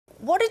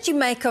What did you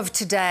make of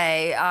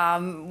today?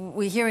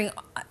 We're hearing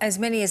as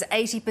many as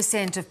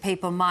 80% of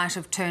people might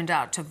have turned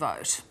out to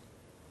vote.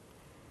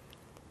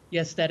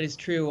 Yes, that is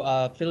true.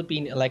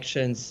 Philippine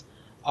elections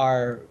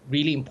are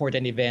really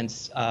important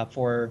events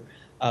for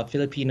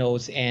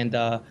Filipinos, and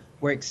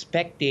we're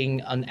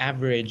expecting on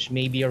average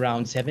maybe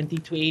around 70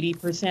 to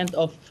 80%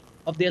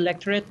 of the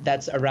electorate.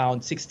 That's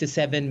around 6 to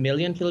 7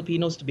 million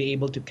Filipinos to be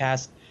able to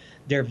cast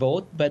their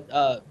vote. But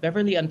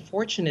Beverly,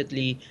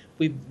 unfortunately,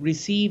 we've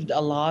received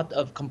a lot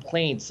of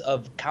complaints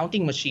of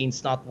counting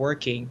machines not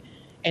working.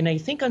 And I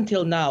think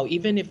until now,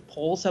 even if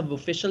polls have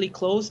officially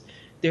closed,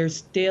 there's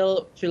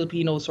still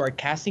Filipinos who are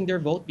casting their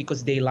vote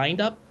because they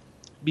lined up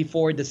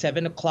before the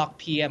 7 o'clock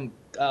p.m.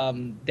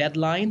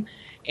 Deadline.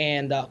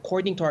 And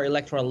according to our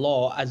electoral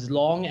law, as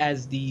long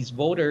as these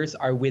voters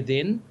are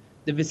within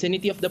the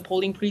vicinity of the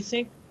polling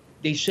precinct,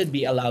 they should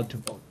be allowed to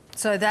vote.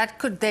 So that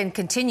could then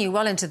continue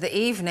well into the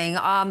evening.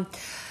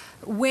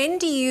 When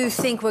do you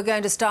think we're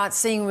going to start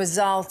seeing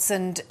results?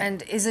 And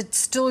is it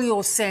still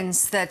your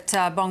sense that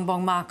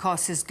Bongbong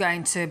Marcos is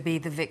going to be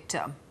the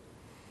victor?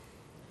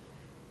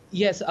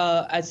 Yes,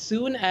 as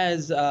soon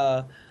as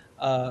a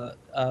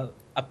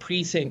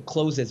precinct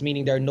closes,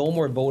 meaning there are no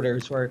more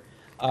voters who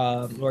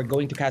are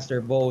going to cast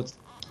their votes,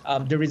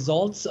 the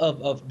results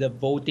of the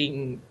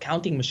voting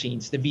counting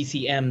machines, the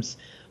VCMs,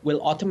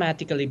 will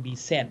automatically be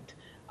sent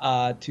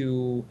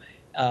to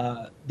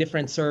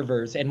different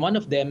servers. And one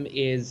of them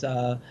is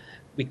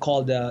we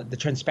call the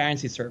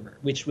transparency server,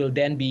 which will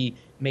then be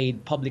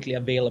made publicly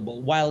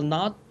available. While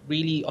not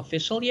really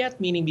official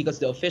yet, meaning because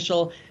the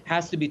official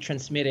has to be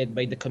transmitted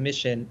by the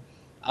commission.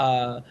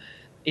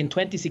 In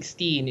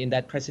 2016, in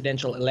that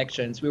presidential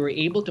elections, we were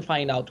able to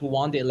find out who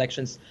won the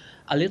elections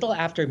a little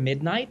after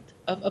midnight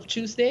of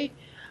Tuesday.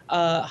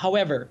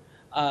 However,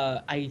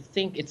 I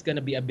think it's going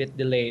to be a bit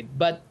delayed.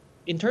 But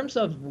in terms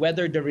of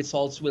whether the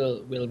results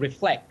will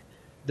reflect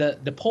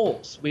the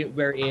polls,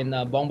 wherein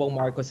Bongbong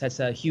Marcos has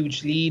a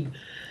huge lead,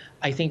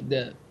 I think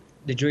the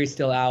jury's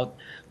still out.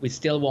 We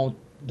still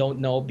don't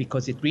know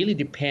because it really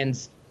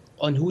depends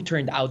on who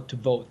turned out to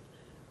vote.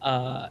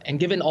 And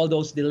given all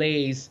those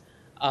delays,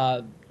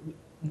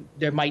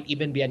 there might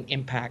even be an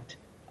impact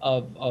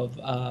of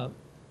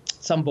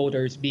some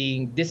voters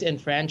being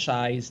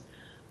disenfranchised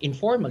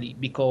informally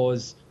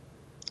because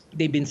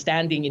they've been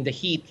standing in the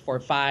heat for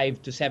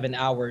 5 to 7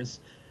 hours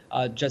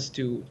just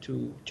to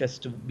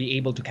be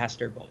able to cast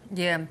their vote.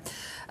 Yeah.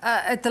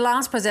 At the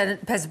last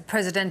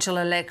presidential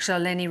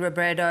election, Leni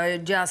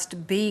Robredo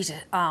just beat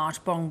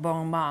out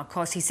Bongbong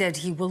Marcos. He said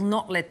he will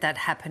not let that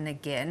happen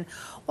again.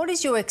 What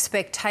is your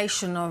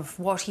expectation of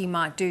what he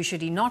might do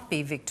should he not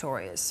be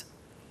victorious?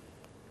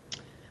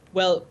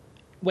 Well,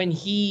 when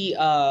he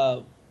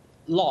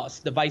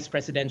lost the vice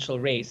presidential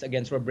race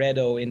against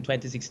Robredo in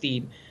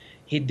 2016,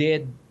 he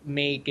did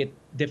make it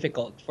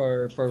difficult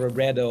for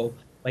Robredo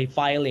by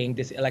filing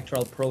this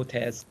electoral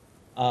protest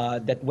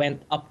that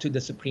went up to the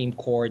Supreme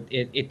Court.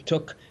 It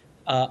took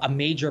a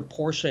major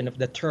portion of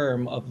the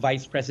term of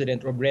Vice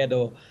President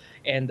Robredo,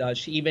 and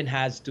she even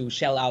has to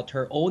shell out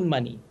her own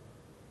money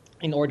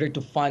in order to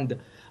fund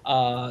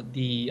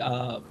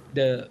the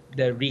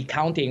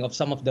recounting of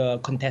some of the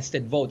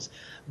contested votes.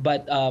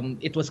 But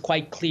it was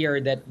quite clear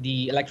that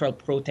the electoral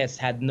protest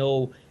had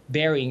no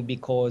bearing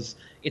because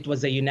it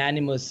was a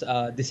unanimous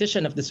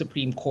decision of the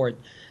Supreme Court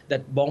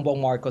that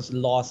Bongbong Marcos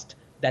lost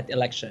that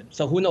election.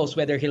 So who knows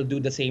whether he'll do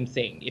the same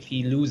thing if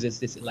he loses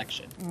this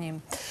election. Yeah.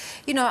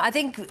 You know, I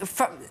think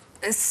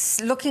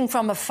looking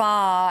from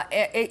afar,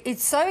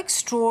 it's so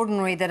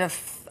extraordinary that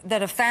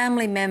a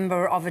family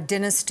member of a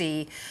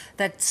dynasty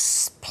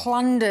that's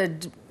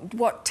plundered,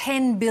 what,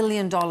 $10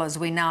 billion,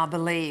 we now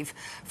believe,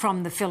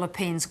 from the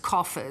Philippines'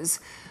 coffers,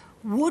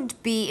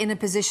 would be in a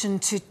position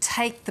to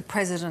take the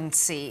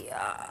presidency.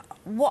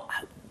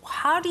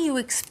 How do you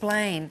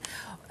explain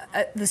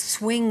the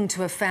swing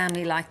to a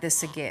family like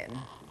this again?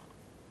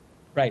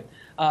 Right.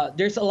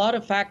 There's a lot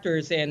of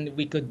factors, and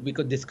we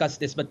could discuss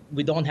this, but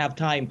we don't have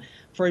time.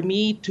 For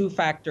me, two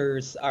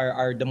factors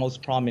are the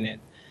most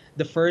prominent.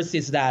 The first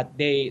is that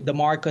the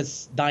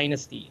Marcos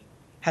dynasty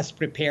has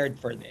prepared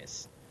for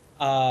this.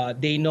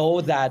 They know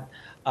that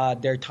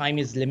their time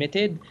is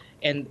limited,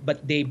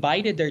 but they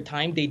bided their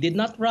time. They did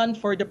not run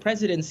for the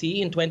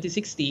presidency in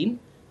 2016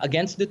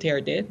 against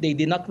Duterte. They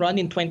did not run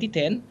in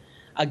 2010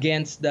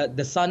 against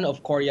the son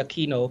of Cory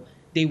Aquino.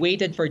 They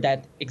waited for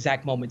that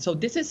exact moment. So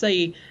this is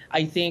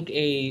I think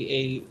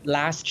a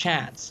last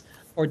chance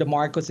for the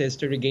Marcoses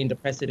to regain the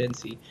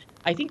presidency.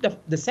 I think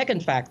the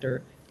second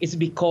factor is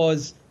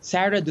because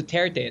Sara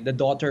Duterte, the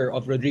daughter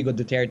of Rodrigo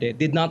Duterte,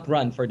 did not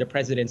run for the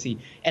presidency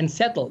and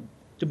settled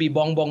to be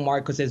Bongbong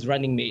Marcos's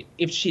running mate.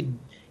 If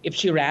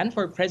she ran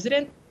for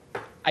president,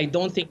 I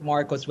don't think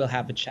Marcos will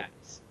have a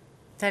chance.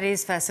 That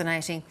is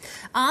fascinating.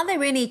 Are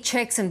there any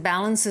checks and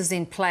balances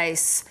in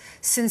place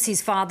since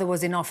his father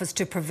was in office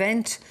to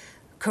prevent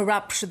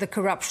the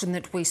corruption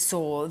that we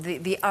saw,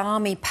 the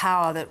army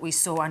power that we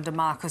saw under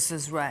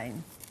Marcos's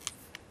reign?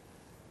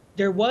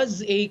 There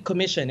was a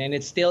commission, and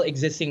it's still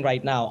existing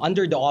right now,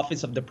 under the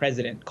office of the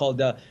president, called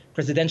the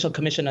Presidential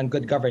Commission on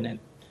Good Governance.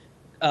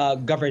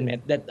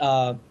 government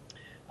that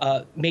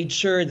made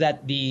sure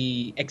that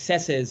the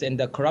excesses and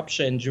the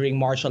corruption during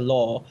martial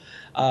law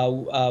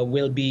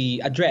will be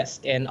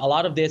addressed. And a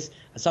lot of this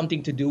has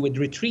something to do with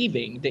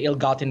retrieving the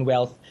ill-gotten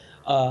wealth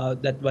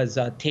that was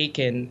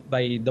taken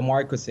by the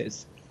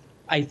Marcoses.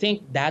 I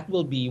think that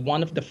will be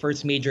one of the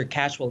first major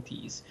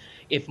casualties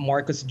if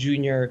Marcos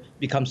Jr.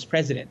 becomes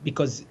president,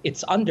 because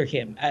it's under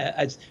him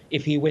as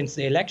if he wins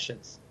the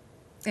elections.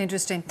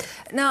 Interesting.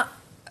 Now,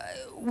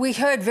 we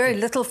heard very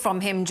little from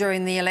him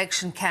during the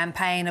election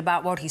campaign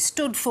about what he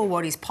stood for,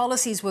 what his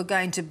policies were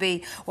going to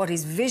be, what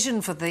his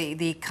vision for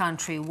the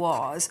country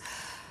was.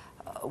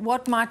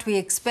 What might we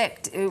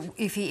expect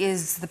if he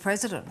is the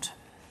president?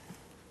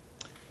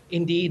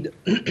 Indeed,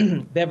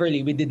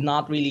 Beverly, we did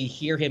not really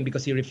hear him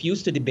because he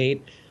refused to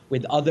debate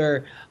with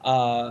other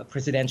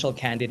presidential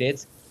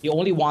candidates. He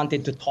only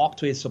wanted to talk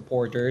to his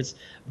supporters,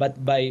 but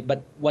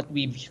what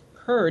we've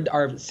heard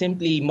are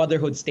simply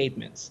motherhood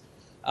statements.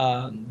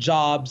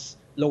 Jobs,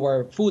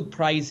 lower food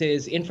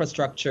prices,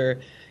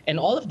 infrastructure, and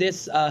all of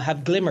this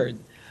have glimmered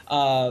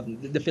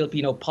the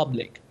Filipino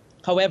public.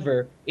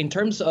 However, in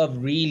terms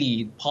of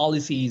really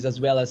policies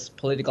as well as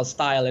political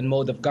style and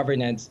mode of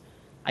governance,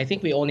 I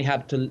think we only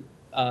have to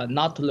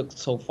not to look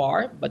so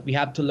far, but we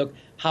have to look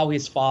how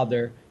his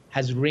father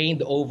has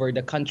reigned over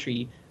the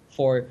country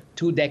for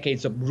 2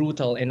 decades of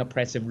brutal and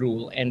oppressive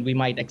rule, and we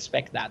might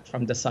expect that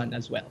from the son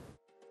as well.